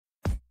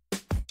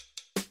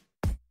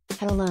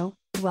Hello,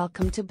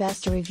 welcome to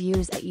Best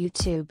Reviews at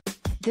YouTube.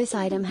 This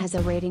item has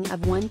a rating of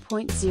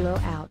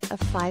 1.0 out of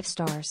 5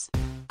 stars.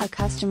 A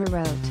customer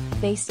wrote,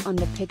 based on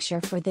the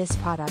picture for this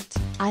product,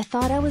 I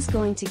thought I was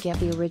going to get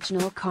the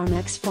original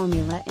Carmex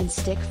formula in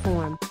stick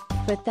form.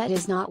 But that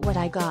is not what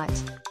I got.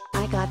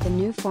 I got the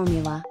new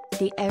formula,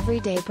 the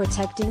Everyday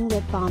Protecting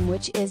Lip Balm,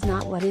 which is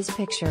not what is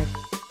pictured.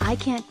 I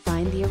can't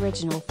find the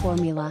original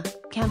formula,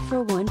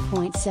 camphor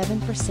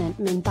 1.7%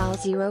 menthol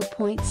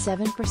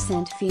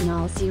 0.7%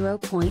 phenol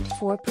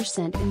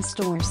 0.4% in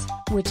stores,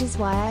 which is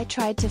why I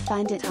tried to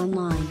find it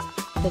online.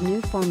 The new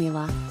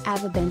formula,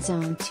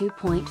 avobenzone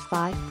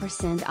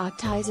 2.5%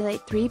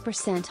 octazolate 3%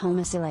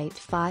 homosalate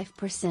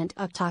 5%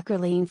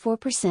 octocrylene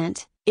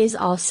 4%, is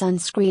all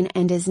sunscreen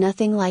and is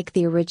nothing like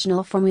the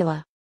original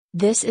formula.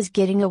 This is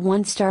getting a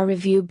 1-star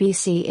review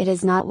BC. It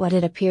is not what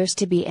it appears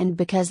to be, and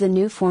because the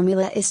new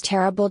formula is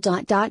terrible.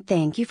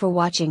 Thank you for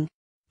watching.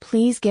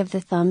 Please give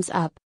the thumbs up.